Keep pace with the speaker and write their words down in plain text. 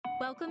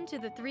Welcome to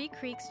the Three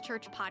Creeks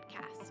Church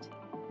Podcast.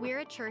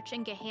 We're a church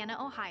in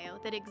Gahanna, Ohio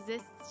that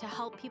exists to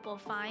help people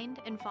find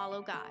and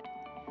follow God.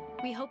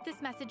 We hope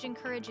this message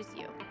encourages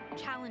you,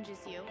 challenges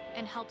you,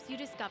 and helps you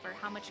discover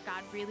how much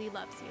God really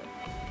loves you.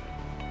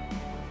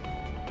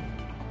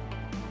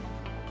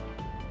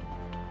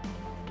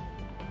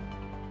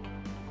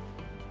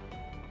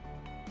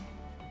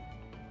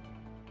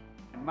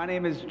 My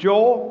name is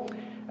Joel.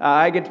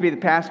 I get to be the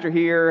pastor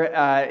here.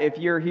 If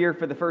you're here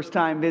for the first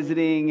time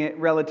visiting,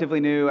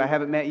 relatively new, I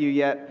haven't met you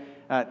yet,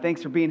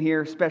 thanks for being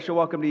here. Special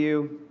welcome to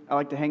you. I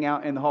like to hang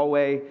out in the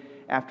hallway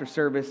after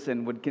service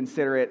and would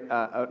consider it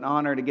an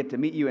honor to get to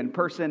meet you in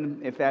person,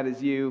 if that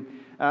is you.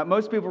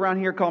 Most people around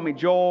here call me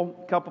Joel.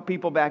 A couple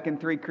people back in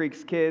Three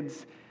Creeks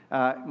kids.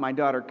 My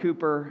daughter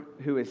Cooper,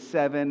 who is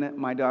 7.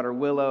 My daughter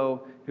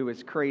Willow, who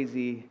is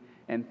crazy,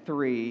 and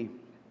 3.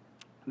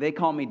 They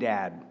call me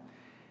Dad.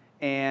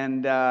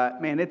 And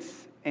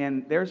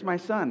and there's my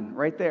son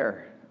right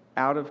there,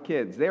 out of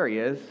kids. There he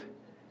is.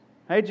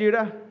 Hey,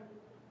 Judah.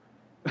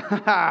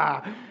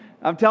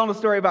 I'm telling a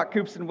story about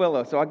Coops and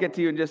Willow, so I'll get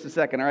to you in just a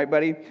second. All right,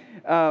 buddy?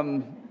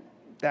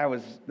 That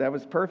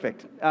was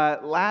perfect.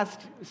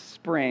 Last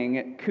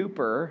spring,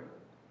 Cooper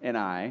and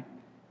I,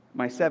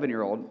 my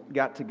 7-year-old,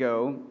 got to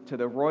go to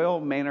the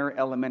Royal Manor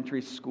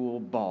Elementary School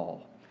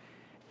ball.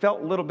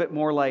 Felt a little bit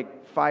more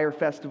like Fire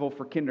Festival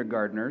for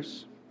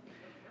kindergartners,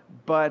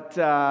 but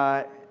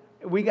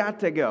we got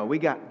to go. We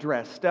got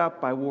dressed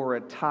up. I wore a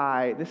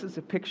tie. This is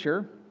a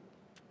picture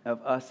of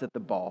us at the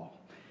ball.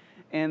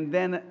 And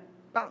then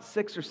about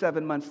 6 or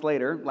 7 months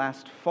later,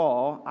 last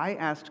fall, I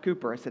asked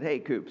Cooper, I said, hey,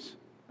 Coops,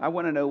 I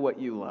want to know what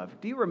you love.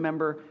 Do you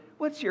remember,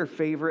 what's your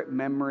favorite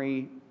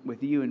memory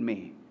with you and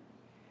me?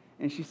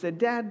 And she said,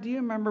 Dad, do you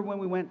remember when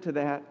we went to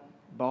that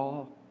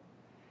ball?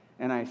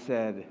 And I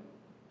said,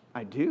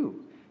 I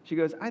do. She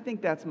goes, I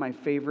think that's my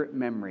favorite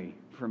memory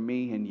for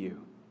me and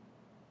you.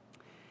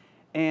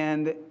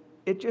 And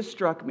it just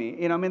struck me.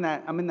 You know,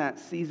 I'm in that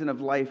season of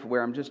life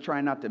where I'm just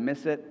trying not to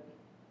miss it.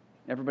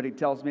 Everybody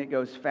tells me it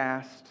goes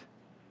fast,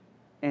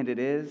 and it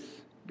is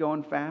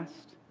going fast.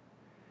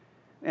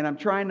 And I'm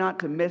trying not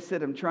to miss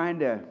it. I'm trying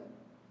to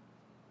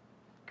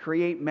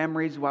create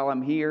memories while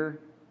I'm here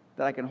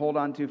that I can hold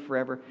on to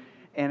forever.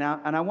 And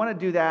I want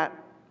to do that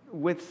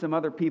with some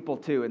other people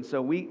too. And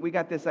so we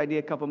got this idea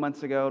a couple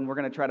months ago, and we're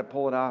going to try to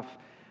pull it off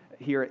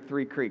here at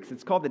Three Creeks.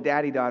 It's called the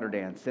Daddy-Daughter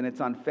Dance, and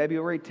it's on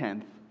February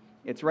 10th.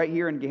 It's right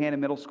here in Gahanna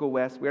Middle School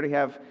West. We already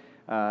have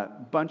a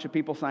bunch of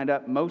people signed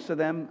up. Most of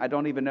them, I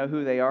don't even know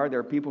who they are.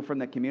 They're people from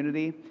the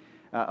community.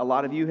 A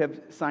lot of you have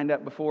signed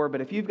up before.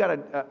 But if you've got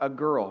a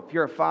girl, if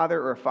you're a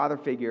father or a father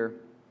figure,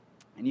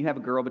 and you have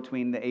a girl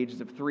between the ages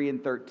of 3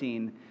 and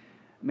 13,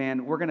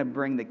 man, we're going to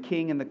bring the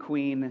king and the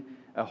queen,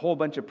 a whole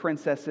bunch of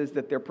princesses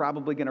that they're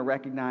probably going to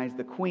recognize.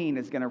 The queen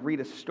is going to read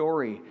a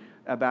story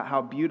about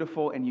how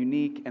beautiful and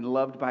unique and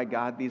loved by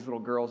God these little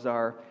girls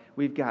are.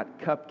 We've got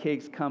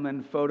cupcakes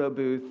coming, photo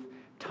booth.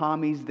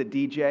 Tommy's the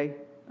DJ,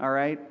 all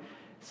right?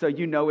 So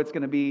you know it's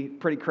going to be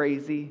pretty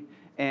crazy.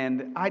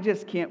 And I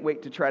just can't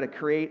wait to try to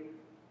create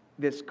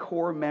this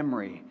core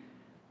memory.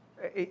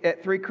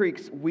 At Three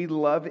Creeks, we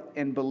love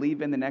and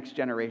believe in the next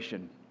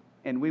generation.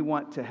 And we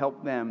want to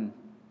help them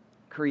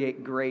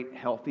create great,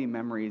 healthy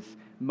memories,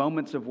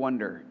 moments of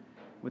wonder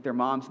with their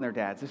moms and their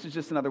dads. This is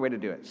just another way to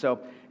do it. So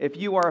if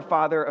you are a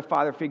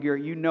father figure,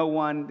 you know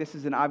one, this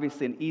is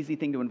obviously an easy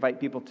thing to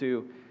invite people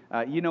to.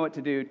 You know what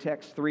to do.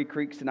 Text 3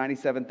 Creeks to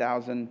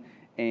 97,000,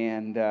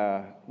 and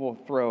we'll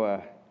throw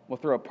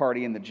a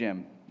party in the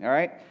gym. All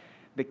right?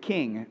 The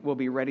king will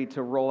be ready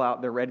to roll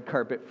out the red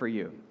carpet for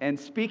you. And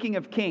speaking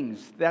of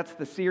kings, that's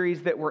the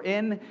series that we're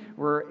in.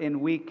 We're in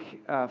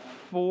week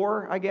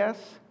 4, I guess.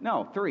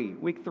 No, 3.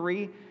 Week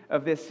 3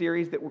 of this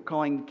series that we're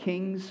calling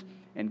Kings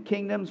and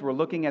Kingdoms. We're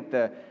looking at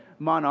the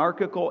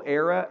monarchical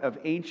era of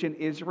ancient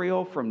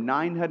Israel from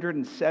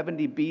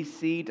 970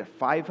 BC to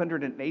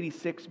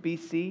 586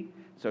 BC.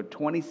 So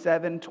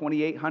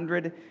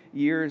 2,800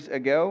 years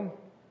ago.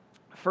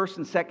 1st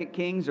and 2nd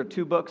Kings are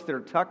 2 books that are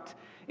tucked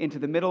into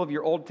the middle of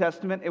your Old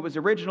Testament. It was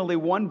originally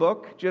 1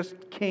 book,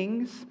 just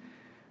Kings.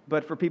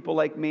 But for people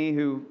like me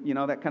who,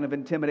 that kind of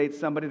intimidates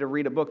somebody to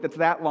read a book that's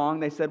that long,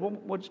 they said, well,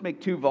 we'll just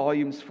make 2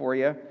 volumes for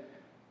you.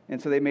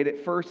 And so they made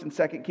it 1st and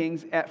 2nd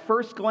Kings. At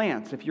first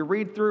glance, if you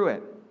read through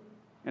it,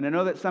 and I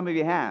know that some of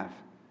you have,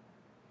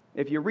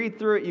 if you read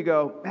through it, you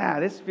go,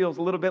 this feels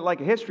a little bit like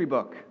a history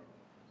book.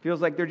 Feels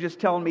like they're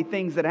just telling me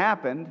things that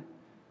happened.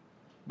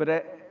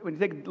 But when you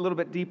take a little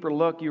bit deeper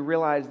look, you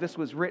realize this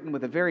was written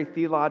with a very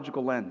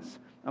theological lens.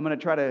 I'm going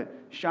to try to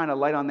shine a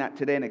light on that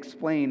today and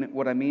explain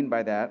what I mean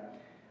by that.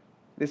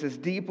 This is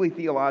deeply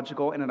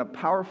theological, and in a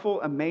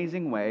powerful,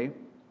 amazing way,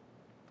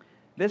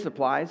 this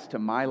applies to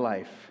my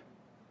life.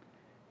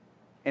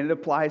 And it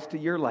applies to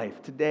your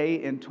life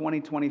today in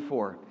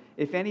 2024.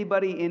 If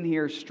anybody in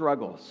here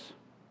struggles,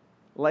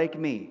 like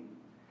me,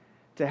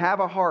 to have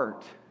a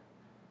heart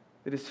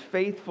that is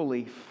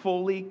faithfully,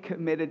 fully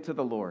committed to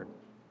the Lord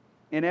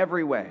in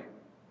every way,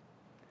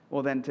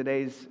 well then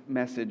today's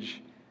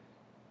message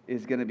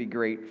is going to be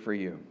great for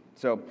you.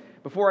 So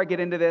before I get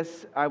into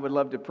this, I would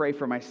love to pray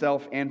for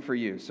myself and for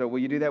you. So will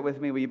you do that with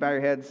me? Will you bow your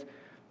heads?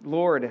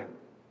 Lord,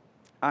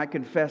 I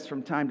confess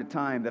from time to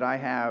time that I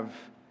have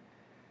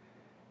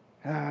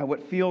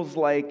what feels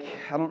like,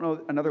 I don't know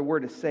another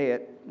way to say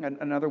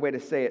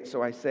it,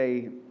 so I say,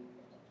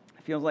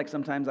 it feels like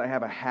sometimes I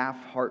have a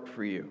half heart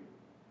for you.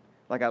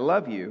 Like I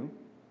love you,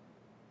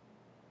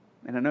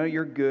 and I know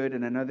you're good,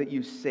 and I know that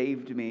you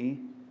saved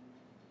me,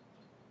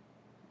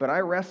 but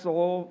I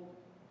wrestle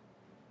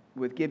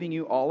with giving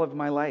you all of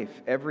my life,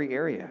 every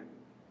area.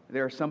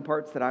 There are some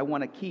parts that I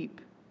want to keep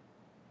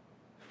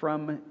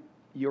from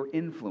your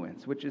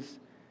influence, which is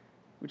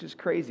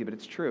crazy, but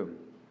it's true.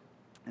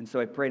 And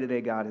so I pray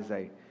today, God, as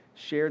I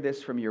share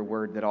this from your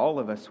word, that all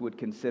of us would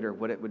consider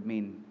what it would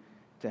mean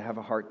to have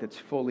a heart that's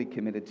fully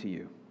committed to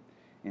you.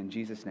 In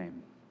Jesus'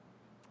 name,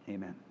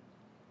 amen.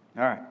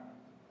 All right.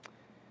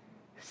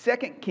 2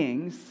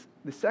 Kings,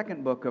 the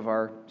second book of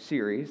our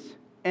series,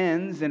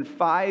 ends in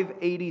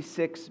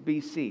 586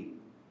 BC.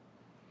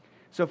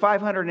 So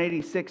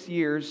 586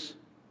 years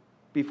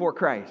before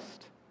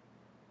Christ.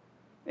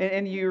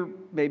 And you're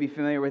maybe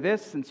familiar with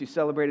this since you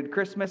celebrated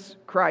Christmas.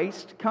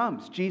 Christ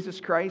comes. Jesus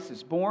Christ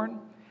is born.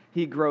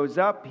 He grows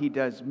up. He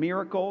does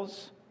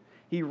miracles.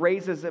 He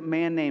raises a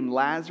man named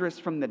Lazarus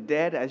from the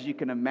dead. As you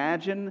can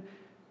imagine,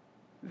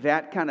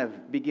 that kind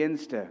of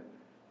begins to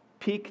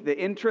pique the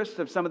interest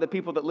of some of the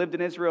people that lived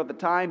in Israel at the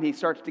time. He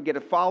starts to get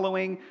a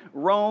following.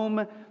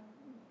 Rome,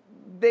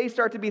 they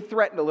start to be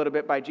threatened a little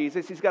bit by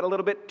Jesus. He's got a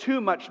little bit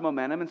too much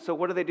momentum. And so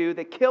what do?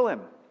 They kill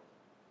him.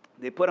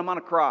 They put him on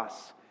a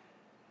cross.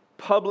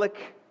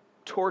 Public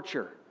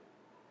torture.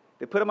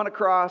 They put him on a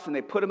cross and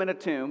they put him in a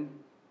tomb.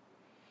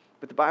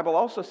 But the Bible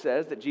also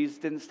says that Jesus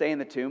didn't stay in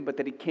the tomb, but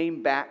that he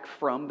came back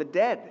from the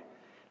dead.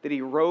 That he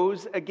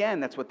rose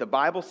again. That's what the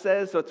Bible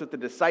says. That's what the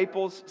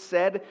disciples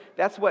said.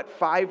 That's what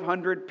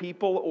 500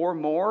 people or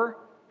more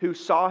who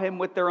saw him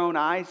with their own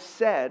eyes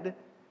said.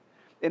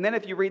 And then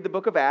if you read the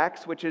book of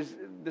Acts, which is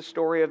the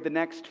story of the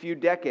next few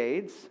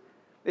decades,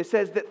 it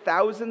says that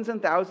thousands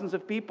and thousands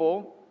of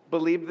people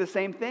believed the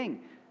same thing.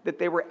 That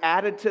they were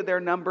added to their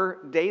number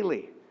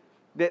daily.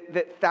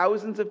 That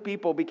thousands of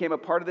people became a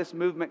part of this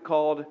movement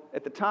called,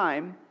 at the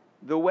time,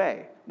 the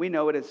Way. We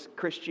know it as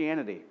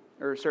Christianity,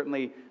 or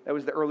certainly that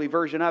was the early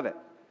version of it.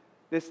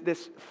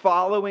 This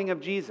following of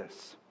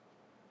Jesus.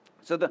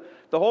 So the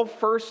whole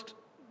first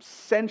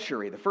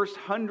century, the first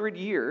 100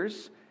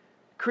 years,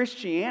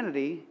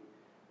 Christianity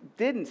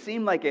didn't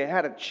seem like it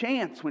had a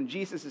chance when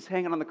Jesus is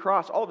hanging on the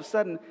cross. All of a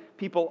sudden,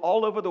 people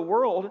all over the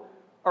world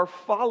are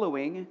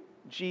following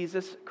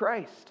Jesus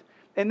Christ.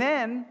 And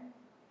then,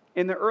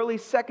 in the early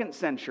 2nd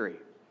century,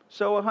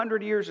 so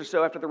 100 years or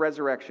so after the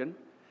resurrection,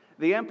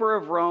 the Emperor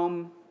of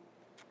Rome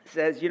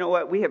says, you know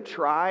what, we have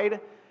tried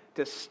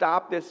to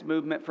stop this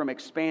movement from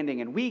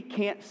expanding, and we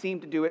can't seem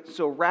to do it,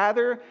 so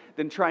rather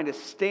than trying to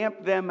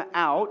stamp them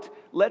out,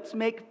 let's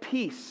make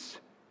peace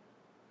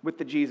with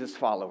the Jesus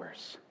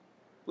followers.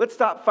 Let's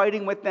stop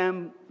fighting with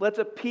them, let's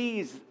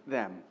appease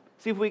them,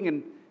 see if we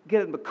can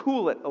get them to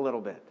cool it a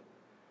little bit.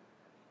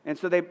 And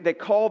so they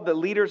called the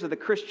leaders of the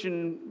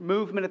Christian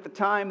movement at the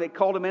time, they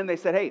called them in, they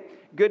said, hey,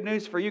 good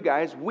news for you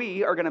guys,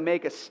 we are going to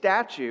make a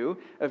statue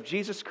of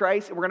Jesus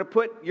Christ, and we're going to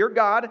put your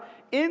God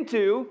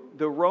into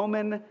the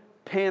Roman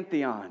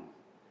pantheon.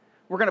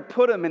 We're going to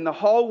put him in the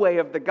hallway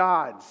of the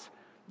gods.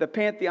 The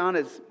pantheon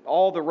is,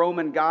 all the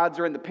Roman gods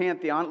are in the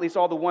pantheon, at least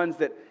all the ones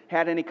that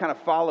had any kind of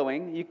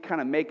following. You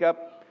kind of make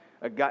up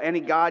any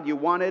god you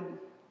wanted.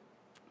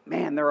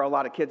 Man, there are a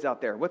lot of kids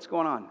out there. What's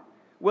going on?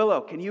 Willow,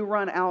 can you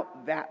run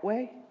out that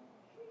way?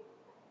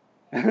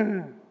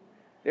 There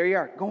you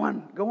are. Go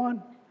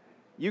on.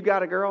 You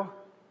got it, girl.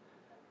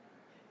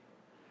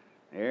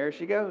 There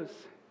she goes.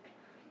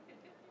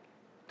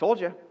 Told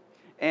you.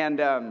 And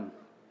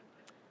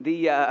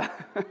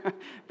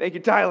thank you,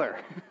 Tyler.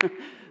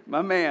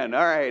 My man.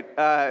 All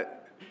right.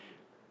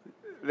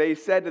 They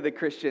said to the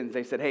Christians,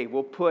 they said, hey,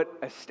 we'll put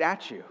a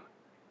statue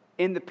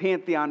in the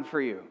pantheon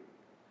for you.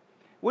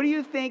 What do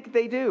you think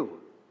they do?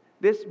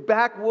 This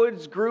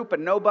backwoods group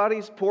of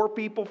nobodies, poor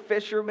people,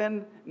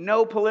 fishermen,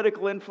 no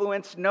political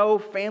influence, no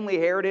family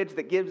heritage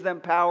that gives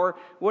them power.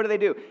 What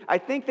do? I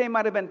think they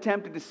might have been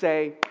tempted to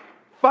say,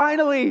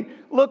 finally,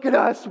 look at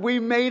us, we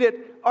made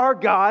it. Our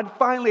God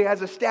finally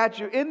has a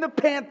statue in the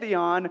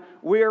pantheon.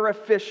 We're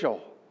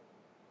official.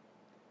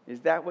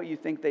 Is that what you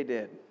think they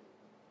did?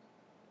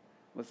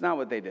 Well, it's not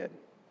what they did.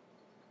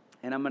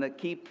 And I'm going to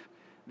keep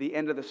the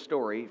end of the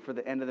story for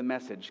the end of the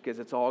message because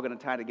it's all going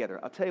to tie together.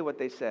 I'll tell you what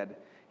they said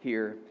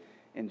here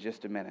in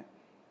just a minute.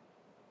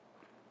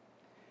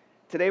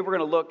 Today we're going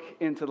to look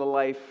into the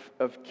life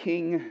of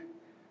King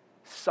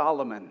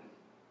Solomon,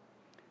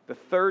 the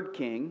third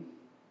king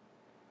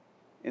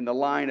in the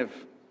line of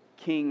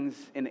kings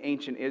in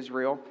ancient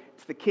Israel.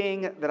 It's the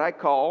king that I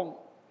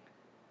call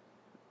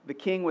the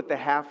king with the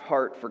half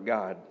heart for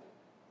God.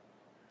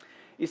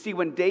 You see,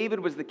 when David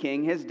was the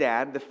king, his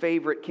dad, the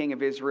favorite king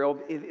of Israel,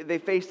 they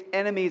faced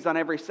enemies on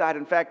every side.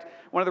 In fact,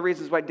 one of the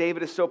reasons why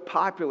David is so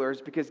popular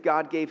is because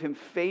God gave him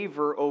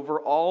favor over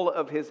all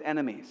of his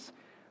enemies.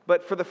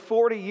 But for the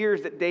 40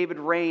 years that David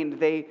reigned,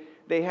 they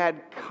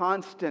had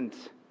constant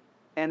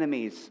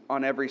enemies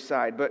on every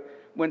side. But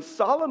when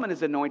Solomon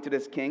is anointed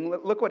as king,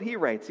 look what he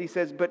writes. He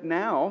says, "But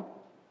now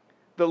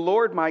the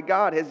Lord my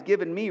God has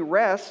given me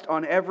rest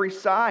on every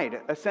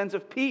side, a sense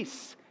of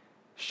peace,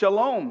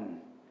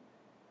 shalom.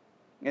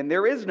 And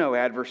there is no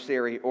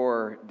adversary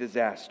or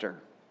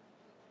disaster."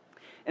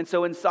 And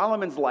so in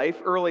Solomon's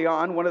life, early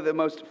on, one of the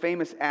most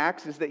famous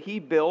acts is that he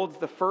builds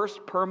the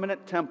first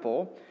permanent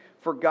temple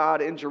for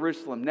God in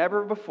Jerusalem.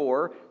 Never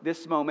before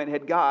this moment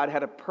had God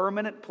had a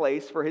permanent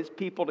place for his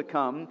people to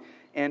come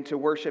and to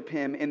worship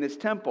him. In this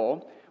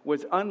temple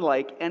was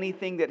unlike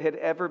anything that had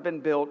ever been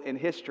built in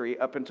history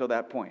up until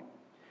that point.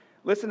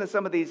 Listen to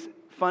some of these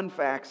fun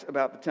facts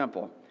about the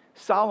temple.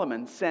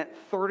 Solomon sent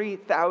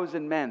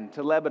 30,000 men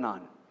to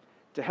Lebanon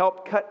to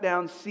help cut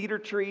down cedar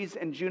trees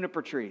and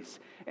juniper trees.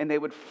 And they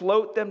would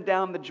float them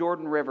down the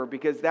Jordan River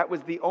because that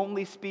was the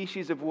only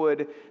species of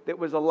wood that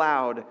was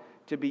allowed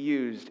to be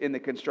used in the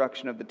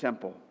construction of the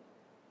temple.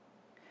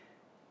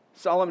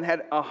 Solomon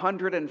had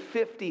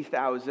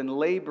 150,000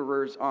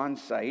 laborers on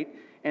site,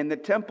 and the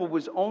temple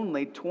was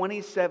only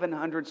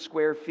 2,700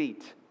 square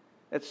feet.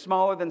 That's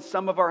smaller than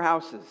some of our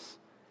houses.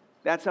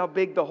 That's how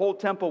big the whole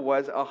temple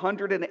was.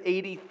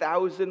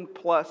 180,000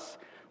 plus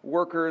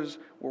workers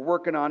were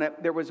working on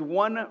it. There was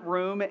one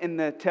room in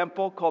the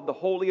temple called the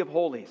Holy of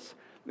Holies.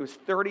 It was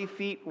 30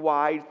 feet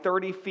wide,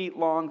 30 feet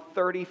long,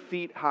 30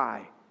 feet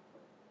high.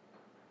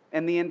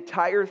 And the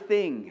entire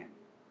thing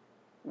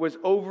was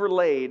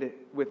overlaid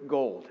with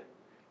gold.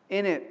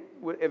 In it,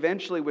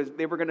 eventually,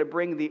 they were going to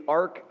bring the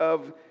Ark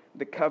of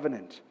the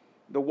Covenant.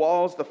 The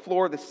walls, the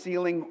floor, the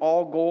ceiling,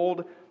 all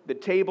gold. The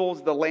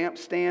tables, the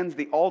lampstands,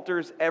 the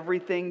altars,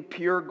 everything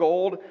pure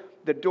gold.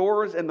 The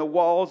doors and the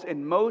walls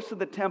in most of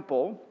the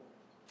temple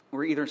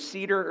were either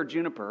cedar or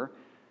juniper.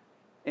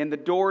 And the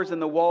doors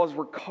and the walls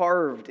were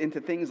carved into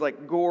things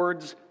like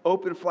gourds,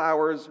 open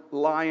flowers,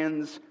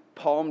 lions,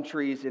 palm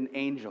trees, and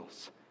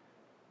angels.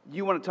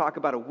 You want to talk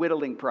about a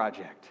whittling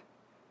project.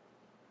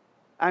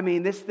 I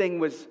mean, this thing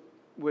was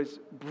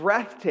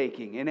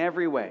breathtaking in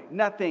every way.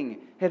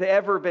 Nothing had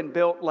ever been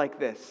built like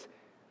this.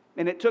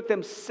 And it took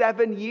them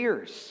 7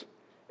 years.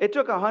 It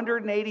took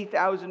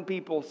 180,000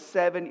 people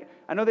 7 years.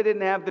 I know they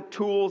didn't have the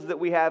tools that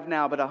we have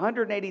now, but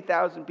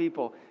 180,000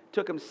 people,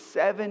 took them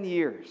 7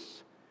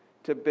 years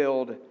to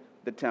build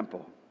the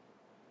temple.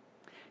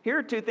 Here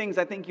are two things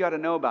I think you ought to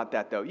know about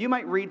that, though. You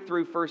might read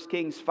through 1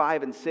 Kings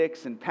 5 and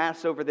 6 and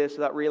pass over this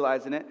without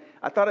realizing it.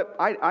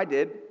 I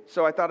did,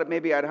 so I thought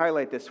maybe I'd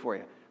highlight this for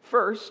you.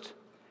 First,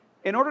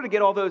 in order to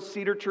get all those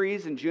cedar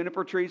trees and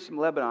juniper trees from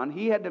Lebanon,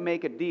 Solomon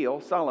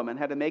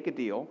had to make a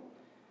deal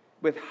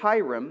with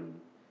Hiram,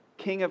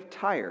 king of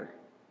Tyre,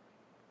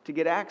 to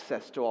get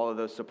access to all of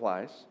those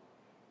supplies.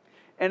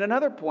 And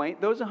another point,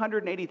 those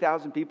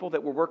 180,000 people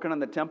that were working on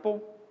the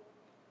temple,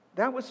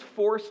 that was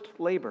forced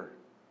labor.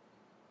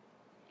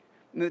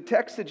 And the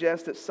text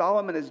suggests that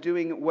Solomon is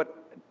doing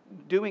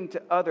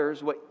to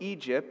others what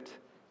Egypt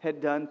had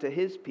done to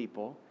his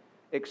people,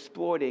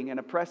 exploiting and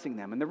oppressing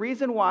them. And the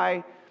reason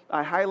why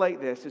I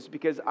highlight this is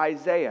because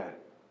Isaiah,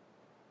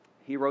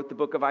 he wrote the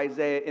book of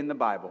Isaiah in the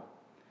Bible.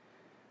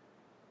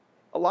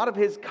 A lot of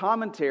his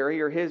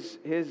commentary or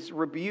his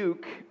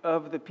rebuke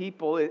of the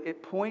people,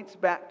 it points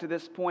back to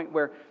this point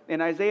where in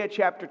Isaiah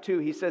chapter 2,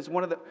 he says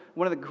one of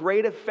the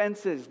great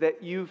offenses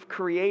that you've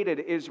created,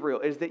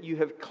 Israel, is that you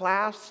have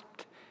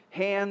clasped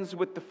hands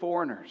with the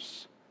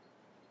foreigners.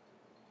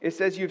 It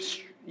says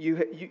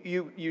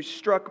you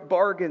struck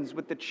bargains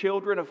with the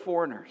children of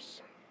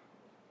foreigners.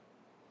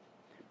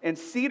 And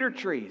cedar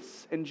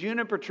trees and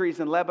juniper trees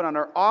in Lebanon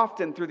are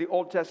often, through the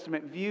Old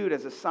Testament, viewed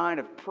as a sign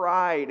of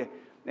pride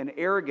and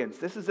arrogance.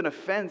 This is an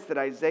offense that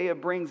Isaiah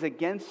brings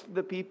against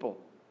the people.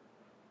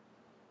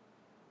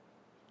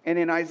 And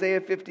in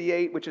Isaiah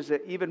 58, which is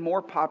an even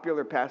more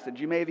popular passage,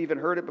 you may have even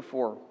heard it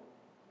before,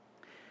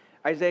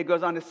 Isaiah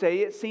goes on to say,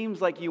 "It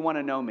seems like you want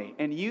to know me.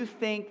 And you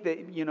think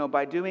that,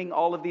 by doing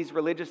all of these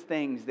religious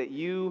things that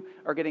you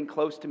are getting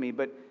close to me.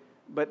 But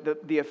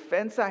the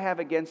offense I have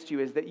against you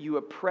is that you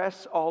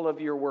oppress all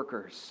of your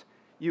workers.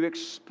 You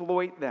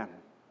exploit them,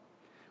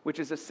 which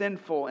is a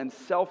sinful and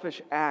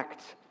selfish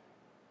act."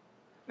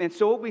 And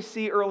so what we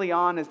see early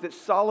on is that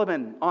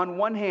Solomon, on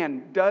one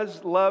hand,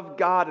 does love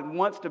God and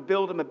wants to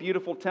build him a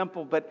beautiful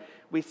temple, but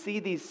we see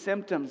these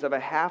symptoms of a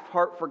half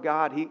heart for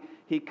God.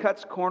 He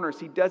cuts corners.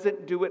 He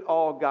doesn't do it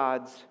all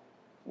God's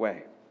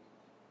way.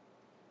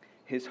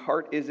 His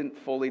heart isn't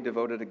fully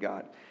devoted to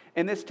God.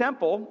 And this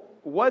temple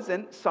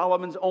wasn't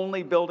Solomon's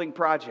only building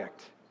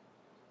project.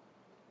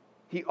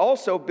 He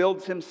also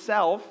builds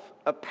himself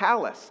a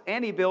palace,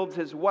 and he builds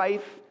his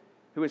wife,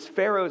 who is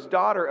Pharaoh's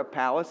daughter, a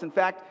palace. In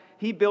fact,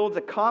 he builds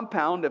a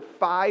compound of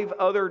 5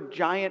 other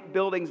giant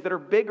buildings that are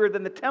bigger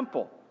than the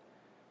temple.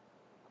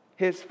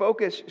 His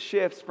focus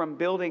shifts from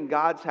building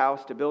God's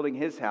house to building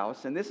his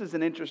house. And this is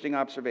an interesting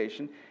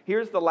observation.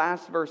 Here's the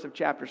last verse of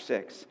chapter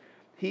 6.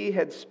 He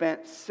had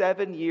spent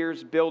 7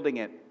 years building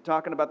it,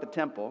 talking about the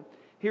temple.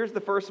 Here's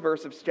the first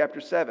verse of chapter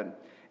 7.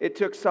 It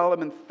took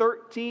Solomon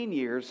 13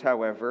 years,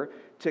 however,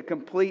 to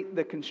complete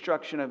the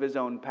construction of his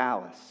own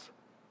palace.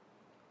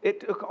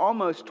 It took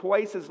almost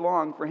twice as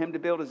long for him to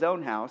build his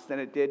own house than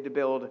it did to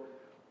build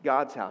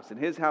God's house. And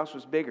his house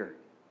was bigger.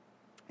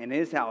 And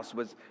his house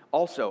was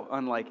also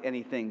unlike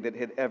anything that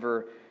had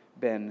ever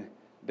been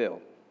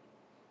built.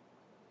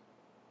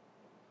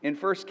 In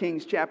 1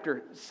 Kings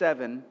chapter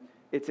 7,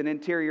 it's an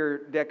interior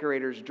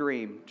decorator's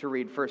dream to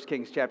read 1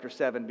 Kings chapter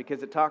 7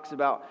 because it talks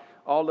about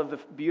all of the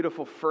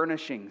beautiful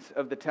furnishings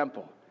of the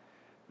temple.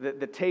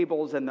 The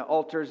tables and the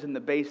altars and the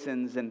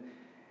basins. And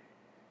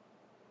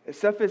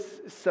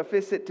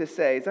suffice it to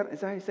say, is that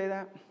how you say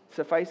that?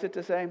 Suffice it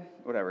to say?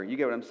 Whatever, you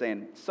get what I'm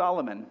saying.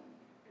 Solomon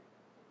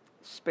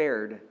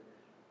spared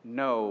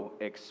no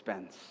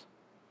expense.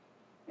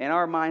 And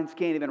our minds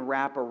can't even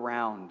wrap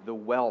around the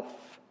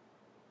wealth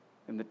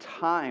and the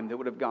time that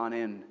would have gone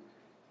in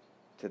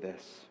to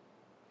this.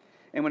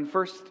 And when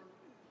 1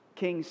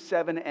 Kings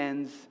 7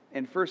 ends,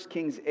 in 1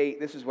 Kings 8,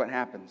 this is what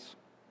happens.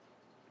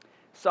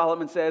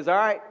 Solomon says, all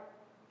right,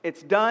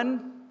 it's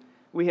done.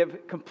 We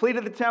have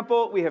completed the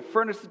temple. We have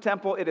furnished the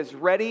temple. It is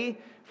ready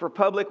for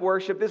public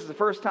worship. This is the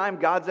first time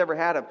God's ever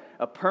had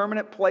a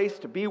permanent place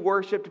to be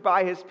worshiped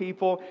by His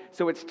people.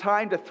 So it's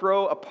time to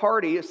throw a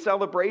party, a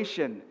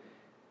celebration,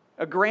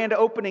 a grand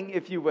opening,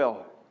 if you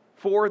will,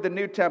 for the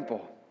new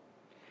temple.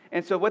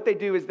 And so what they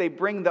do is they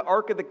bring the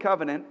Ark of the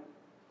Covenant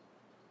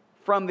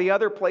from the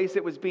other place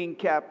it was being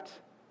kept,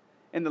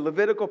 and the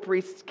Levitical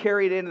priests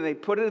carry it in and they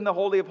put it in the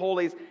Holy of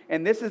Holies.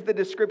 And this is the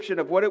description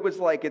of what it was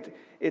like.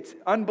 It's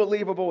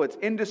unbelievable, it's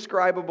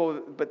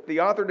indescribable, but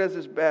the author does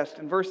his best.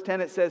 In verse 10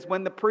 it says,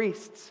 when the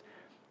priests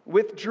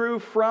withdrew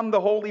from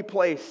the holy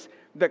place,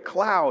 the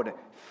cloud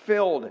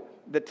filled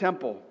the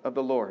temple of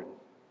the Lord.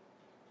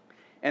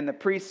 And the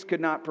priests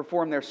could not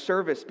perform their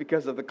service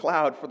because of the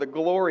cloud, for the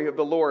glory of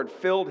the Lord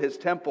filled His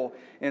temple.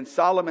 And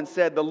Solomon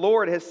said, the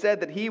Lord has said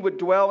that He would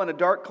dwell in a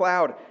dark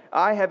cloud.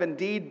 I have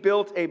indeed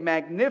built a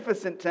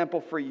magnificent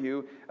temple for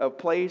you, a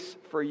place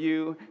for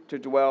you to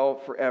dwell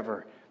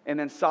forever. And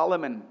then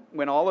Solomon,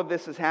 when all of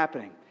this is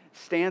happening,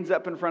 stands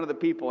up in front of the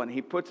people and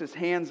he puts his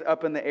hands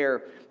up in the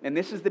air. And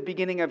this is the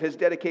beginning of his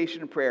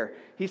dedication prayer.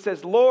 He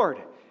says, Lord,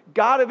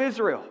 God of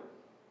Israel,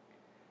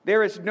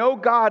 there is no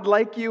God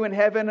like you in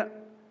heaven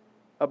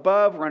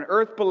above or on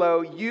earth below,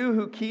 you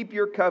who keep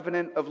your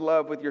covenant of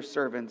love with your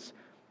servants,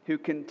 who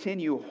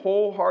continue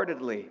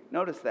wholeheartedly,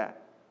 notice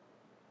that,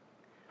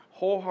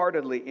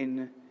 wholeheartedly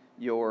in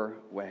your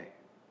way.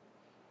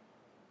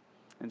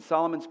 And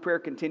Solomon's prayer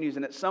continues,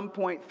 and at some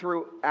point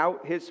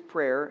throughout his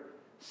prayer,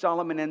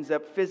 Solomon ends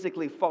up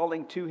physically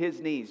falling to his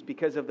knees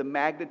because of the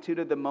magnitude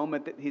of the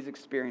moment that he's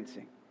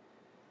experiencing.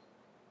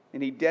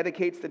 And he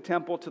dedicates the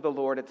temple to the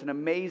Lord. It's an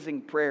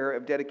amazing prayer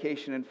of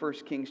dedication in 1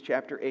 Kings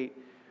chapter 8.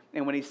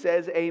 And when he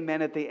says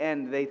amen at the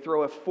end, they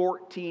throw a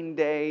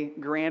 14-day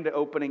grand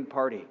opening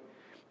party.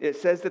 It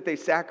says that they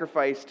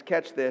sacrificed,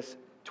 catch this,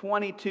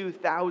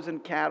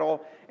 22,000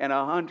 cattle and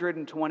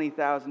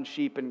 120,000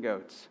 sheep and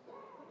goats.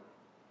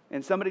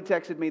 And somebody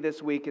texted me this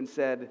week and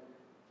said,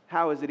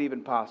 how is it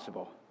even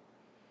possible?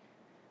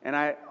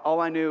 And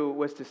all I knew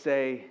was to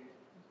say,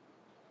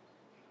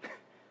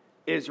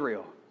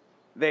 Israel,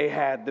 they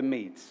had the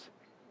meats.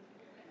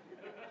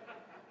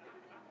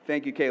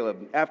 Thank you,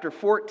 Caleb. After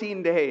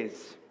 14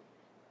 days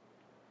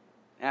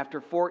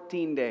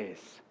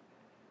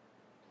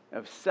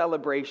of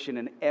celebration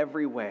in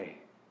every way,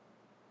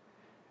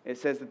 it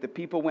says that the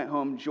people went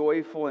home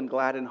joyful and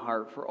glad in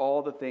heart for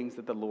all the things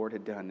that the Lord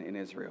had done in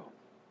Israel.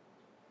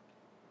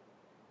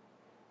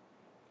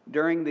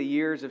 During the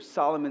years of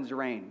Solomon's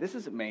reign, this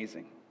is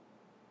amazing,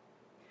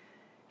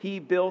 he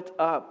built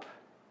up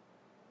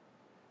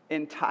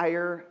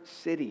entire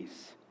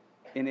cities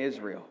in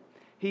Israel.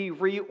 He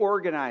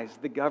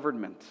reorganized the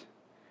government,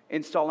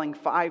 installing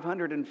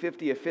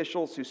 550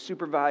 officials who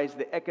supervised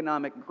the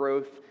economic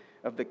growth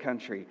of the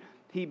country.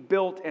 He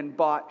built and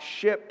bought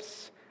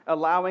ships,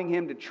 allowing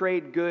him to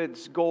trade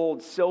goods,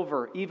 gold,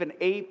 silver. Even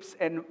apes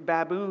and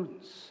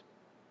baboons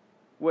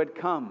would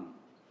come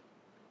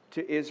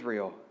to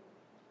Israel.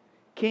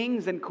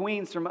 Kings and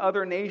queens from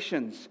other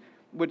nations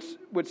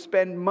would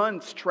spend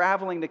months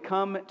traveling to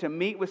come to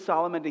meet with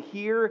Solomon, to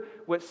hear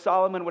what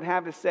Solomon would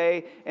have to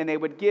say, and they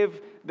would give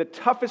the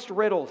toughest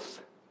riddles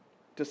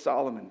to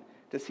Solomon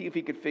to see if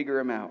he could figure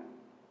them out.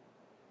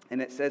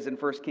 And it says in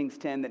 1 Kings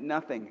 10 that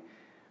nothing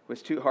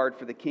was too hard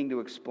for the king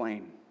to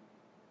explain.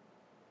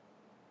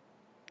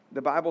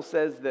 The Bible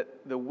says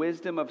that the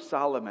wisdom of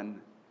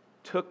Solomon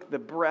took the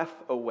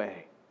breath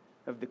away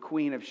of the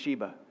Queen of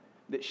Sheba,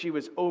 that she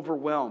was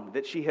overwhelmed,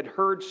 that she had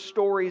heard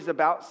stories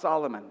about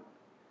Solomon.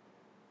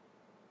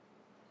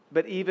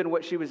 But even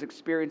what she was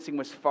experiencing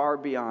was far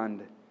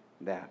beyond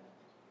that.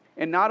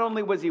 And not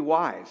only was he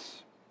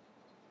wise,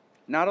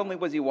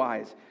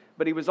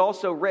 but he was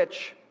also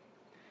rich.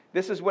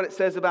 This is what it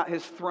says about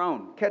his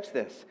throne. Catch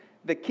this.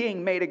 The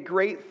king made a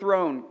great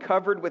throne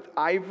covered with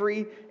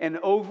ivory and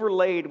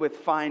overlaid with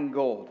fine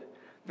gold.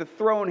 The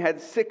throne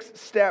had 6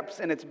 steps,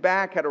 and its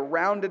back had a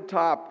rounded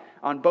top.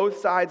 On both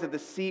sides of the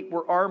seat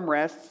were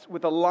armrests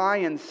with a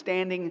lion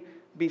standing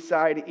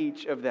beside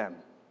each of them.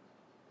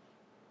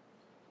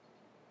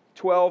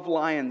 12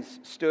 lions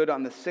stood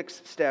on the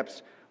 6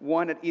 steps,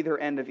 one at either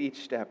end of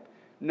each step.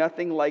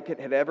 Nothing like it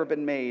had ever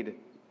been made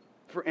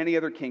for any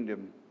other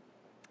kingdom.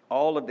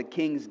 All of the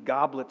king's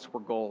goblets were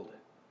gold.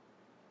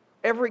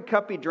 Every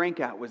cup he drank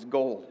out was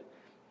gold.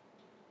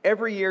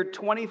 Every year,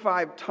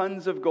 25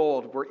 tons of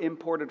gold were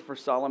imported for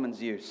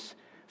Solomon's use.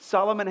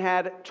 Solomon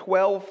had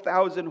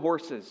 12,000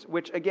 horses,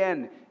 which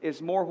again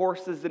is more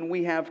horses than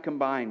we have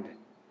combined.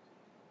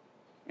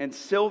 And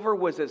silver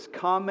was as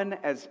common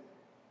as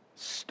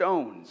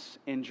stones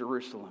in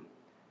Jerusalem.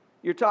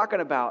 You're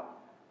talking about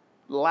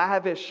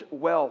lavish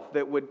wealth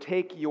that would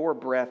take your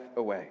breath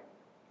away.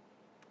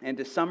 And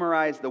to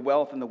summarize the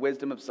wealth and the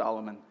wisdom of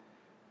Solomon,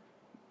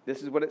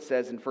 this is what it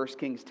says in 1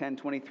 Kings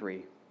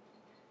 10:23.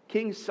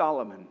 King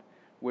Solomon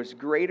was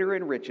greater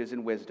in riches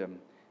and wisdom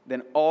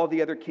than all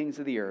the other kings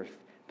of the earth.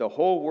 The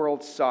whole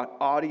world sought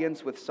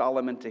audience with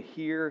Solomon to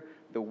hear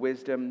the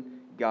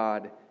wisdom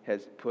God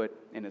has put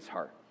in his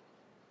heart.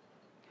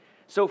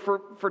 So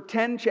for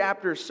 10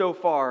 chapters so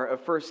far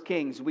of 1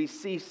 Kings, we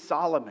see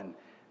Solomon,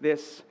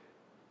 this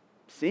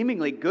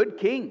seemingly good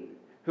king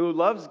who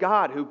loves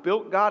God, who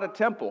built God a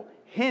temple.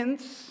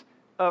 Hints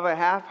of a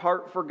half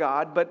heart for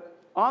God, but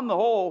on the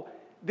whole,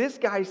 this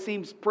guy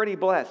seems pretty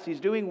blessed.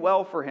 He's doing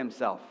well for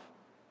himself.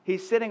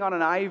 He's sitting on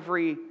an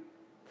ivory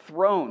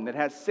throne that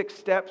has 6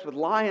 steps with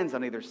lions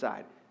on either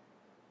side.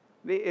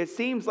 It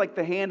seems like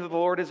the hand of the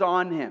Lord is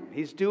on him.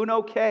 He's doing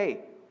okay.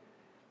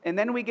 And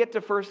then we get to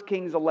 1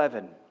 Kings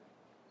 11.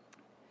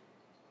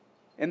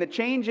 And the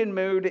change in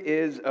mood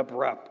is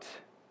abrupt.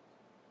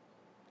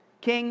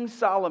 King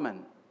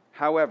Solomon,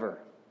 however,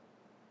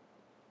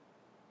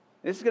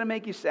 this is going to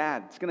make you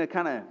sad. It's going to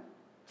kind of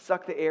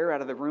suck the air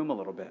out of the room a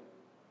little bit.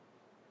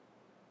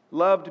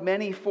 Loved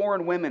many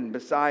foreign women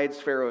besides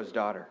Pharaoh's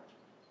daughter.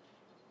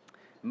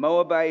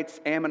 Moabites,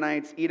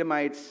 Ammonites,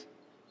 Edomites,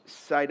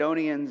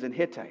 Sidonians, and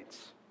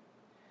Hittites.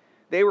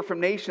 They were from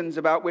nations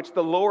about which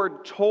the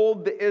Lord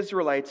told the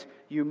Israelites,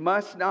 you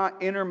must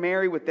not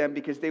intermarry with them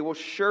because they will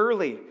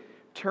surely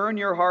turn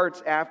your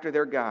hearts after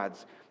their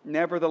gods.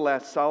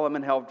 Nevertheless,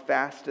 Solomon held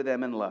fast to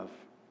them in love.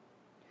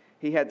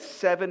 He had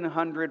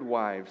 700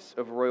 wives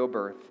of royal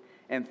birth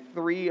and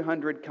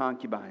 300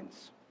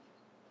 concubines.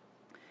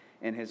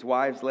 And his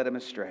wives led him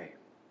astray.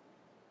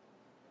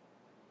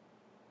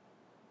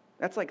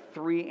 That's like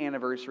 3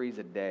 anniversaries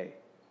a day.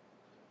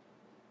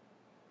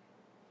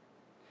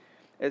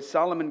 As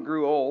Solomon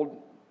grew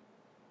old,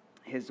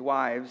 his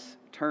wives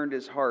turned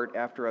his heart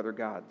after other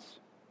gods.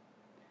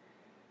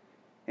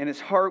 And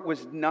his heart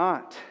was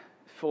not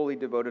fully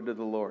devoted to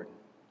the Lord,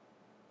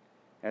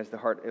 as the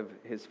heart of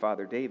his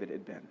father David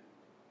had been.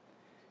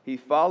 He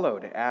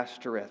followed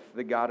Ashtoreth,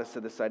 the goddess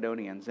of the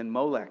Sidonians, and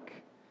Molech,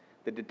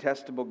 the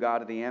detestable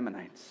god of the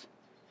Ammonites.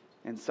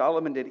 And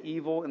Solomon did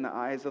evil in the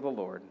eyes of the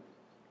Lord.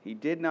 He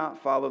did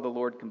not follow the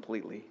Lord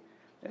completely,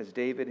 as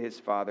David his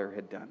father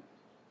had done.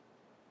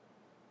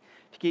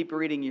 If you keep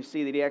reading, you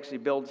see that he actually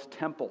builds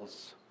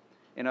temples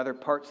in other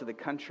parts of the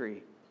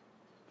country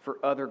for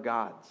other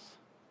gods.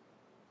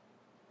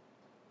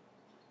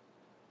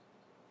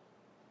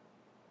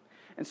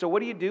 And so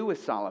what do you do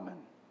with Solomon?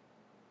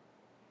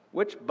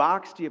 Which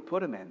box do you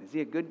put him in? Is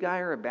he a good guy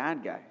or a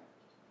bad guy?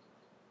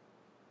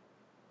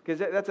 Because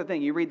that's the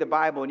thing. You read the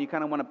Bible and you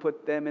kind of want to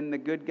put them in the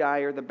good guy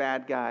or the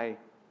bad guy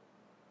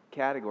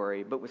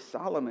category. But with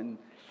Solomon,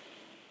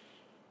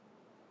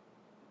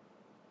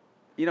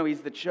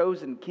 he's the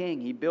chosen king.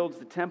 He builds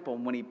the temple.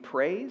 And when he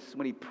prays,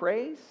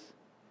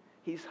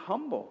 he's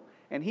humble.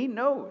 And he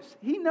knows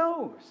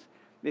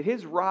that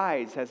his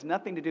rise has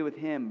nothing to do with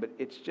him, but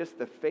it's just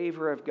the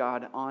favor of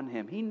God on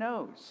him. He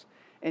knows.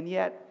 And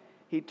yet,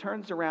 he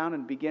turns around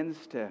and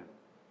begins to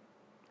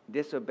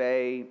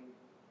disobey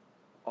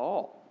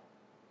all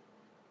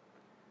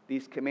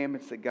these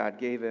commandments that God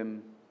gave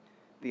him,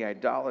 the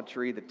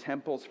idolatry, the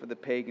temples for the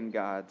pagan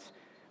gods.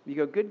 You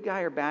go, good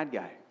guy or bad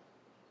guy?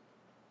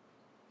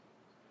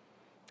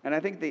 And I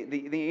think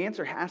the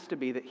answer has to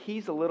be that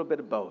he's a little bit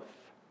of both.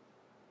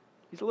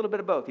 He's a little bit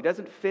of both. He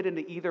doesn't fit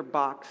into either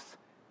box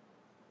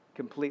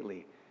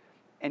completely.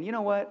 And you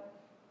know what?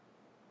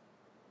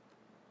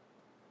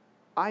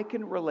 I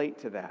can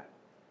relate to that.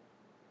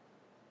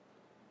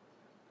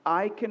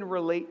 I can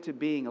relate to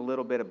being a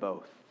little bit of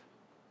both.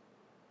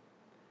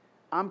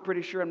 I'm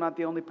pretty sure I'm not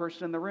the only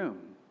person in the room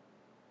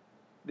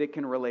that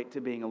can relate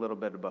to being a little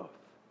bit of both.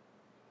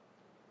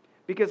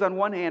 Because on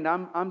one hand,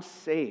 I'm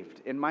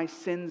saved and my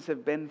sins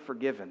have been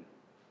forgiven.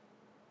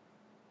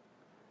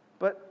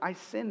 But I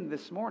sinned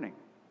this morning.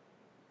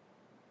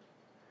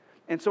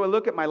 And so I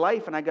look at my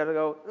life and I got to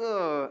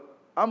go,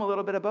 I'm a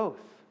little bit of both.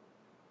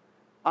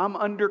 I'm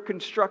under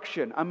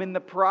construction. I'm in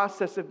the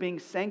process of being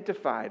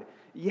sanctified.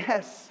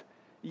 Yes,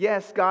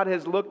 God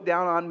has looked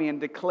down on me and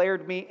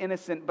declared me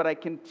innocent, but I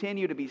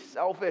continue to be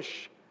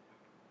selfish.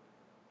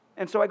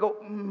 And so I go,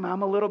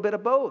 I'm a little bit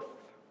of both.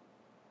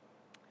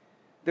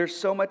 There's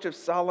so much of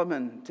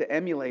Solomon to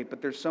emulate,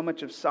 but there's so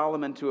much of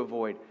Solomon to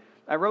avoid.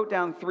 I wrote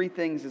down 3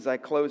 things as I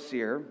close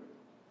here.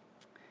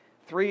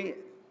 3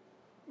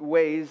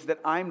 ways that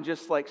I'm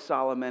just like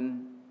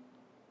Solomon.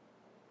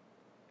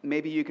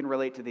 Maybe you can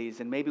relate to these,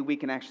 and maybe we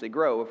can actually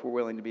grow if we're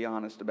willing to be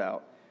honest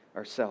about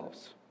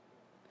ourselves.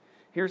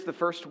 Here's the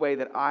first way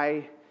that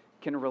I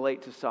can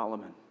relate to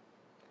Solomon.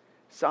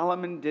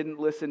 Solomon didn't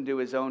listen to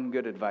his own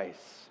good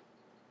advice.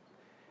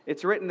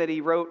 It's written that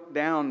he wrote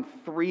down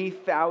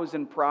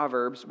 3,000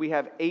 Proverbs. We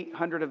have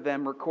 800 of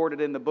them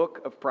recorded in the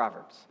book of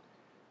Proverbs.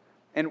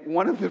 And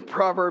one of the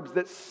Proverbs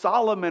that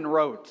Solomon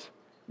wrote,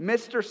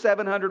 Mr.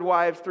 700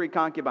 Wives, 3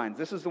 Concubines.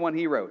 This is the one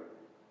he wrote.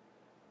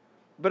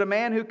 But a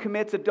man who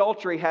commits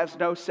adultery has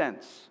no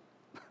sense.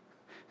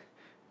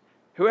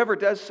 Whoever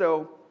does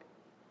so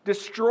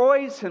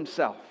destroys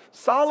himself.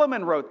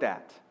 Solomon wrote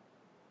that.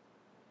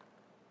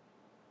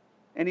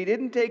 And he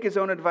didn't take his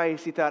own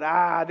advice. He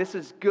thought, this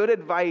is good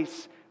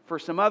advice for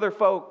some other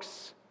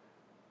folks.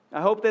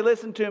 I hope they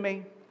listen to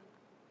me.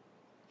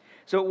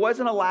 So it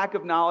wasn't a lack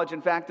of knowledge.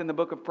 In fact, in the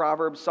book of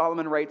Proverbs,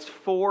 Solomon writes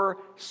 4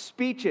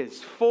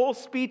 speeches, full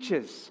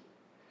speeches,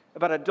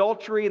 about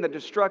adultery and the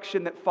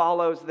destruction that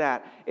follows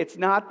that. It's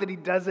not that he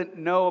doesn't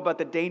know about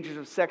the dangers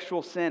of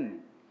sexual sin.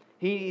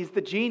 He's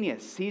the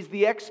genius. He's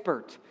the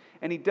expert.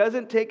 And he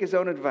doesn't take his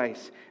own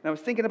advice. And I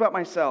was thinking about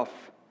myself.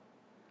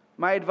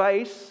 My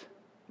advice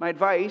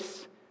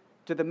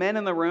to the men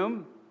in the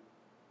room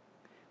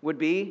would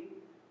be,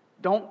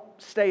 don't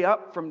stay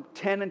up from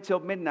 10 until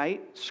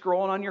midnight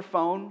scrolling on your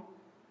phone,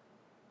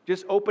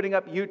 just opening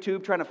up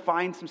YouTube, trying to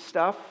find some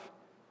stuff,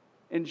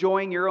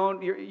 enjoying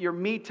your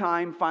me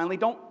time finally.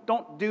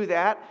 Don't do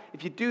that.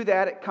 If you do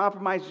that, it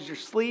compromises your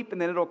sleep,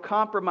 and then it'll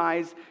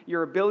compromise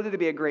your ability to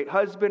be a great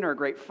husband or a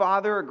great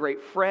father, a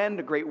great friend,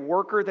 a great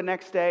worker the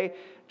next day.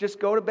 Just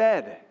go to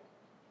bed.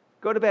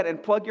 Go to bed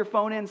and plug your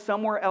phone in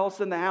somewhere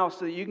else in the house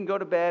so that you can go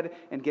to bed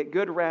and get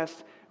good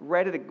rest,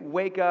 ready to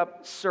wake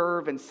up,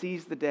 serve, and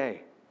seize the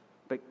day.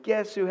 But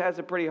guess who has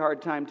a pretty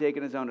hard time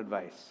taking his own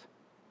advice?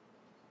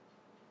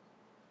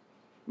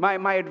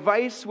 My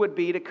advice would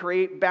be to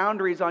create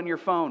boundaries on your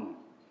phone.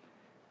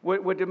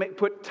 Would to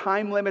put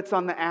time limits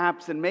on the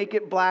apps and make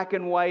it black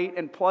and white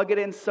and plug it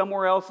in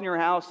somewhere else in your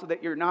house so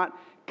that you're not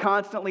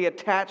constantly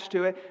attached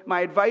to it.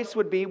 My advice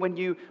would be when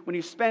you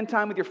spend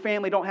time with your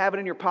family, don't have it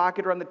in your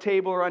pocket or on the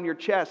table or on your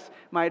chest.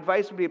 My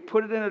advice would be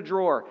put it in a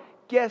drawer.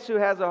 Guess who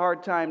has a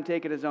hard time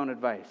taking his own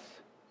advice?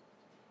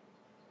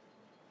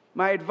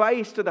 My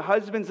advice to the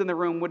husbands in the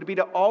room would be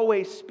to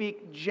always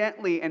speak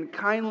gently and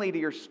kindly to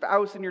your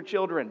spouse and your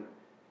children.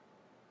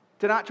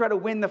 To not try to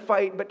win the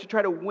fight, but to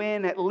try to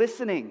win at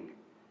listening.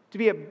 To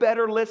be a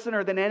better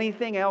listener than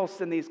anything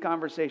else in these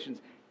conversations.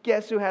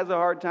 Guess who has a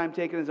hard time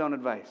taking his own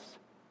advice?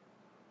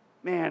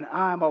 Man,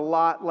 I'm a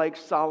lot like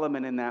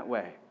Solomon in that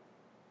way.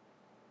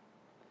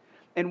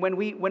 And when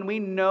we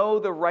know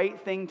the right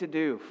thing to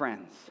do,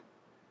 friends,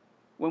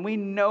 when we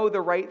know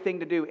the right thing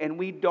to do and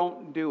we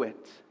don't do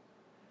it,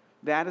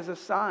 that is a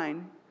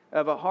sign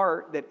of a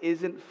heart that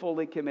isn't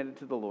fully committed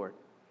to the Lord.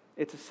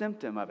 It's a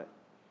symptom of it,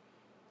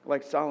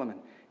 like Solomon.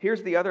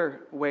 Here's the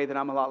other way that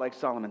I'm a lot like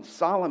Solomon.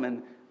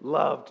 Solomon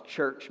loved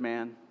church,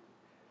 man.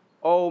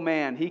 Oh,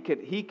 man, he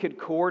could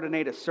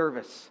coordinate a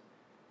service.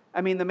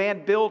 I mean, the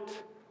man built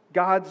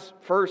God's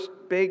first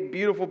big,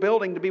 beautiful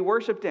building to be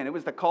worshiped in. It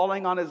was the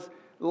calling on his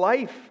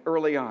life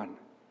early on,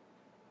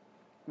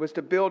 was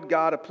to build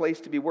God a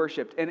place to be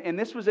worshiped. And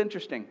this was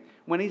interesting.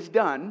 When he's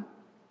done,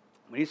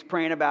 when he's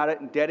praying about it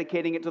and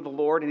dedicating it to the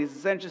Lord, and he's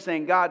essentially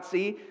saying, God,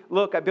 see,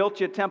 look, I built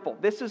you a temple.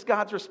 This is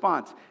God's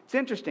response. It's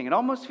interesting. It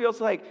almost feels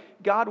like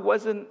God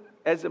wasn't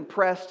as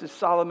impressed as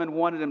Solomon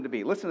wanted him to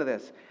be. Listen to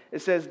this.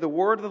 It says, the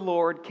word of the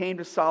Lord came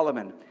to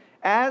Solomon.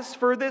 As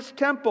for this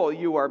temple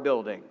you are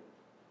building,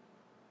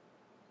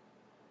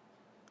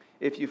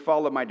 if you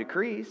follow my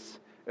decrees,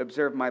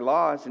 observe my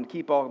laws, and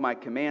keep all my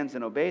commands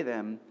and obey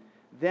them,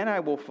 then I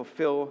will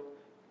fulfill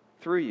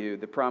through you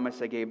the promise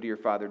I gave to your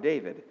father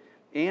David.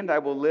 And I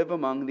will live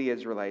among the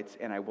Israelites,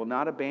 and I will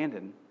not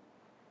abandon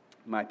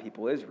my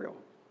people Israel.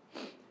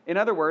 In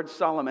other words,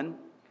 Solomon,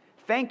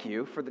 thank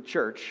you for the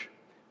church.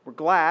 We're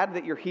glad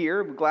that you're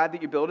here. We're glad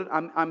that you built it.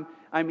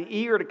 I'm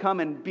eager to come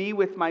and be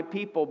with my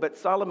people. But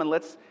Solomon,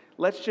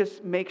 let's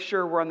just make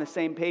sure we're on the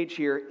same page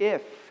here.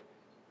 If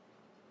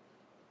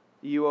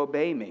you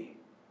obey me,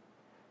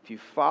 if you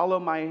follow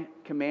my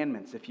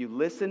commandments, if you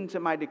listen to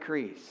my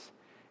decrees,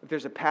 if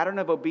there's a pattern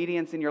of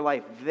obedience in your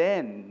life,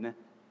 then...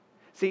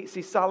 See,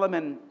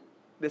 Solomon,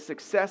 the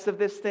success of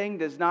this thing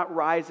does not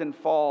rise and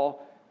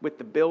fall with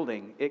the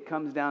building. It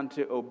comes down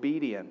to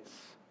obedience.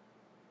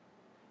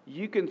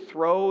 You can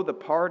throw the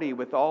party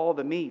with all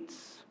the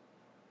meats,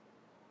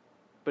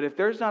 but if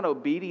there's not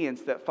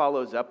obedience that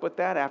follows up with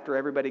that after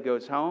everybody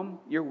goes home,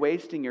 you're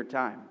wasting your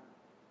time.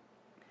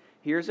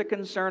 Here's a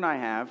concern I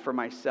have for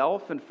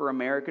myself and for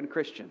American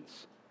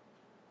Christians.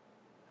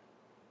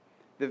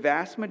 The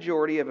vast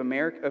majority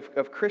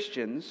of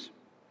Christians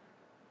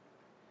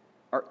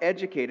are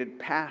educated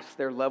past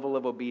their level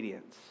of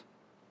obedience.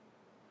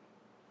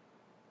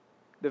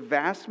 The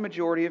vast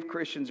majority of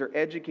Christians are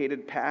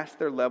educated past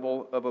their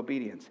level of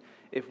obedience.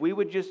 If we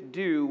would just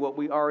do what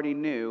we already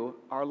knew,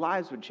 our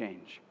lives would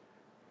change.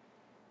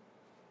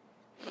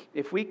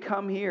 If we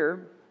come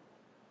here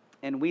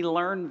And we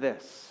learn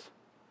this.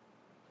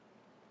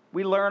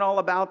 We learn all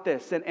about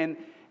this. And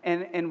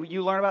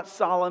you learn about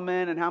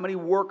Solomon and how many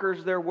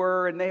workers there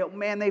were. And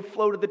they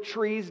floated the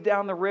trees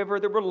down the river.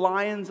 There were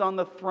lions on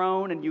the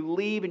throne. And you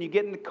leave and you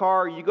get in the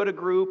car. You go to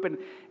group.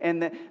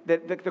 And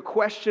the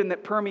question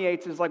that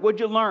permeates is like, what'd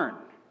you learn?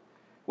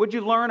 What'd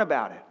you learn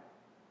about it?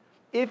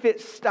 If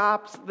it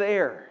stops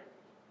there,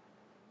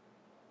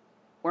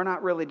 we're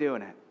not really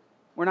doing it.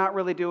 We're not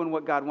really doing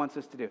what God wants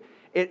us to do.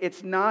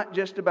 It's not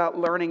just about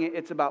learning it,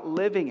 it's about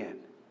living it.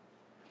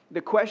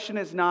 The question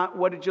is not,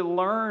 what did you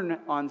learn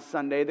on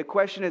Sunday? The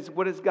question is,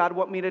 what does God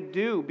want me to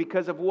do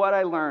because of what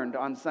I learned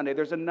on Sunday?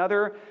 There's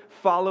another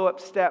follow-up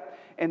step,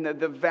 and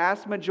the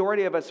vast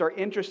majority of us are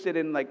interested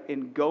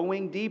in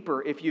going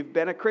deeper. If you've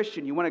been a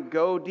Christian, you want to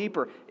go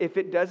deeper. If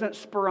it doesn't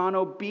spur on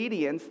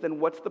obedience, then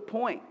what's the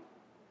point?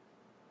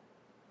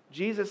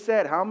 Jesus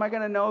said, how am I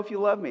going to know if you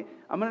love me?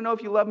 I'm going to know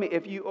if you love me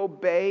if you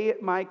obey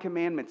my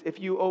commandments,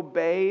 if you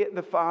obey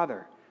the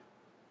Father.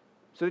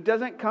 So it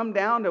doesn't come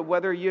down to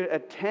whether you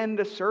attend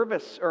a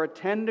service or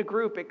attend a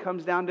group. It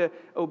comes down to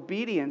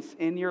obedience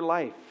in your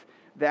life.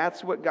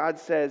 That's what God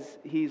says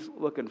He's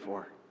looking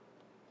for.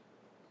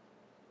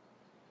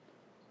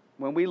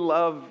 When we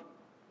love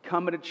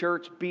coming to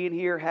church, being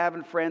here,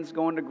 having friends,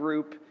 going to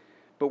group,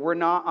 but we're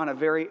not on a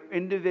very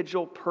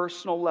individual,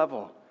 personal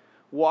level,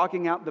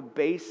 walking out the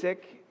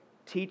basic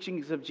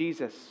teachings of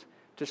Jesus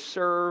to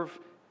serve,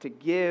 to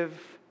give,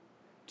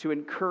 to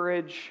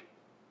encourage.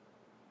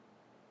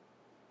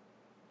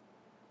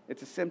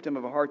 It's a symptom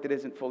of a heart that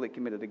isn't fully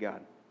committed to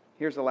God.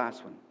 Here's the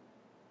last one.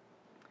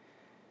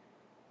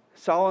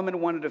 Solomon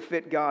wanted to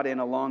fit God in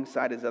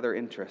alongside his other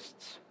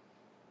interests.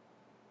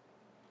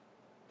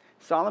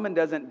 Solomon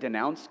doesn't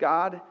denounce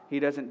God. He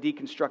doesn't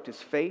deconstruct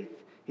his faith.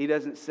 He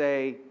doesn't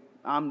say,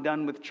 I'm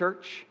done with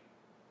church.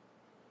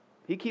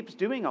 He keeps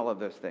doing all of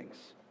those things.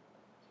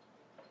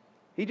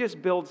 He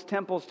just builds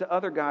temples to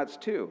other gods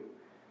too.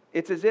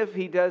 It's as if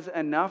he does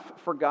enough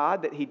for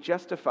God that he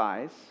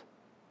justifies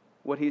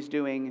what he's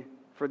doing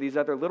for these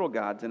other little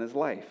gods in his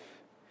life.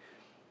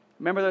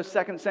 Remember those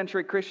 2nd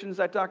century Christians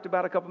I talked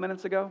about a couple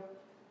minutes ago?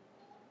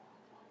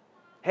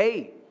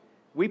 Hey,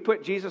 we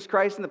put Jesus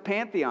Christ in the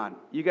pantheon.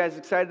 You guys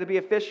excited to be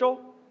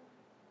official?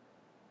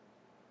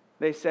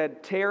 They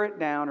said, tear it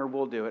down or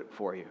we'll do it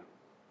for you.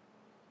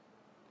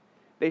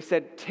 They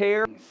said,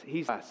 tear,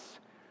 he's us.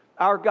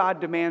 Our God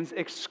demands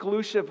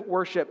exclusive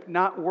worship,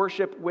 not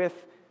worship with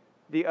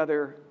the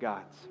other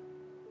gods.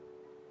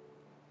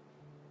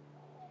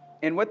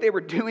 And what they were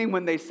doing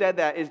when they said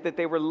that is that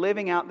they were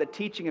living out the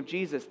teaching of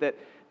Jesus, that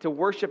to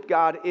worship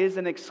God is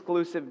an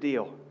exclusive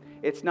deal.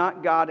 It's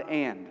not God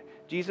and.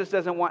 Jesus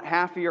doesn't want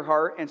half of your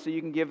heart, and so you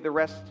can give the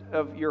rest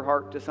of your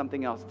heart to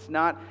something else. It's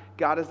not,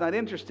 God is not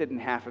interested in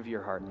half of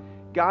your heart.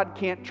 God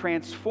can't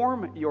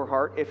transform your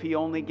heart if He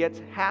only gets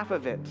half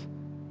of it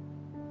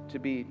to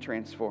be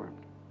transformed.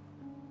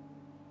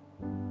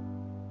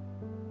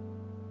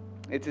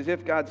 It's as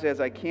if God says,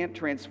 I can't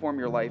transform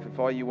your life if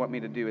all you want me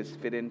to do is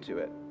fit into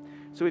it.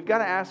 So we've got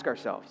to ask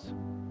ourselves.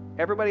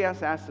 Everybody has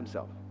to ask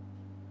themselves,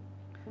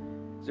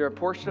 is there a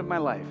portion of my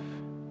life,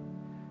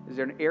 is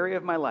there an area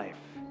of my life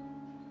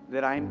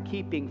that I'm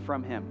keeping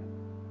from Him?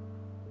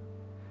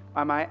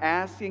 Am I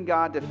asking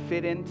God to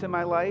fit into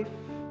my life?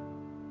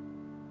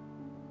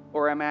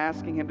 Or am I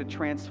asking Him to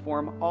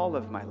transform all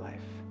of my life?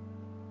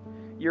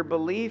 Your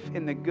belief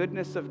in the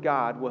goodness of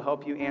God will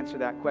help you answer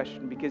that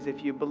question, because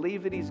if you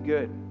believe that He's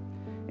good,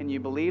 and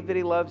you believe that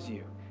He loves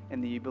you,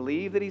 and that you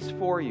believe that He's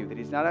for you, that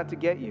He's not out to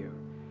get you,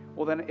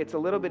 well then it's a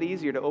little bit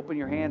easier to open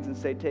your hands and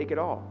say, take it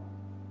all.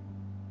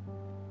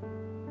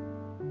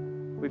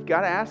 We've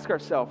got to ask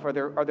ourselves, are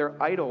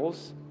there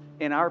idols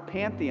in our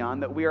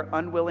pantheon that we are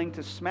unwilling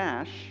to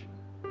smash,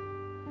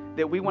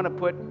 that we want to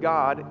put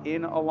God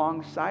in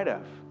alongside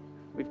of?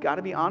 We've got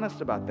to be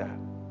honest about that.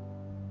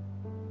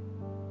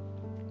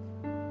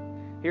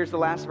 Here's the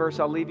last verse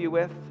I'll leave you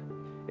with.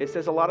 It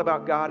says a lot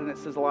about God and it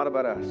says a lot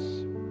about us.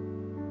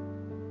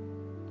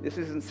 This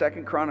is in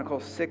 2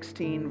 Chronicles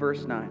 16,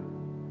 verse 9.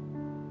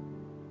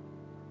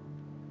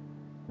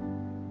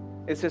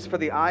 It says, for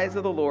the eyes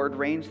of the Lord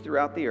range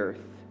throughout the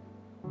earth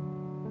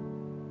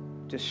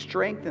to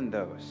strengthen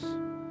those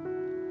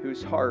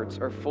whose hearts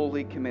are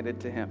fully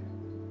committed to Him.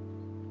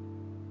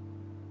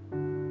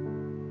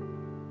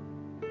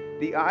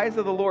 The eyes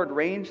of the Lord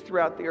range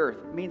throughout the earth.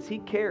 It means He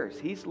cares.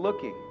 He's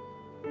looking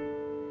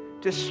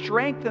to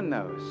strengthen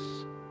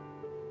those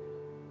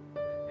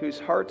whose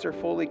hearts are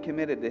fully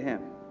committed to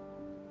Him.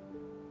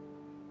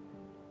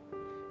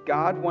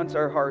 God wants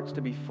our hearts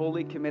to be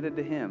fully committed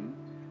to Him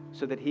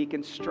so that He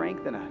can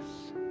strengthen us.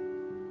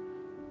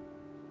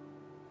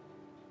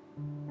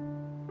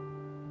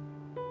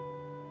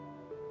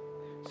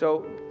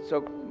 So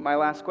my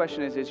last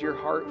question is your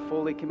heart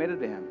fully committed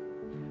to Him?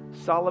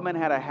 Solomon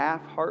had a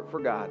half heart for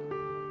God.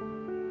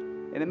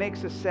 And it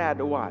makes us sad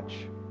to watch.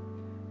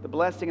 The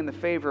blessing and the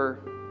favor,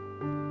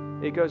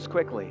 it goes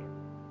quickly.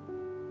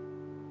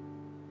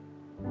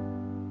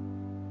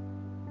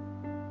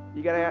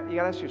 You gotta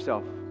ask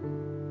yourself,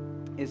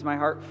 is my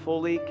heart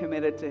fully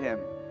committed to Him?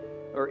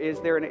 Or is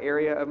there an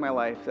area of my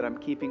life that I'm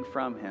keeping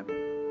from Him?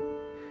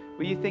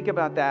 Will you think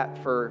about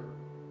that for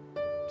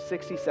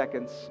 60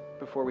 seconds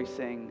before we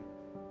sing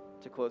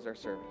to close our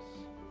service?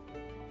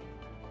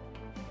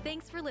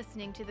 Thanks for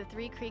listening to the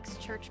Three Creeks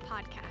Church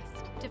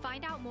podcast. To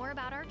find out more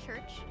about our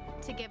church,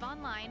 to give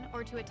online,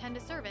 or to attend a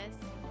service,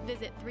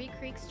 visit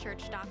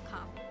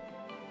threecreekschurch.com.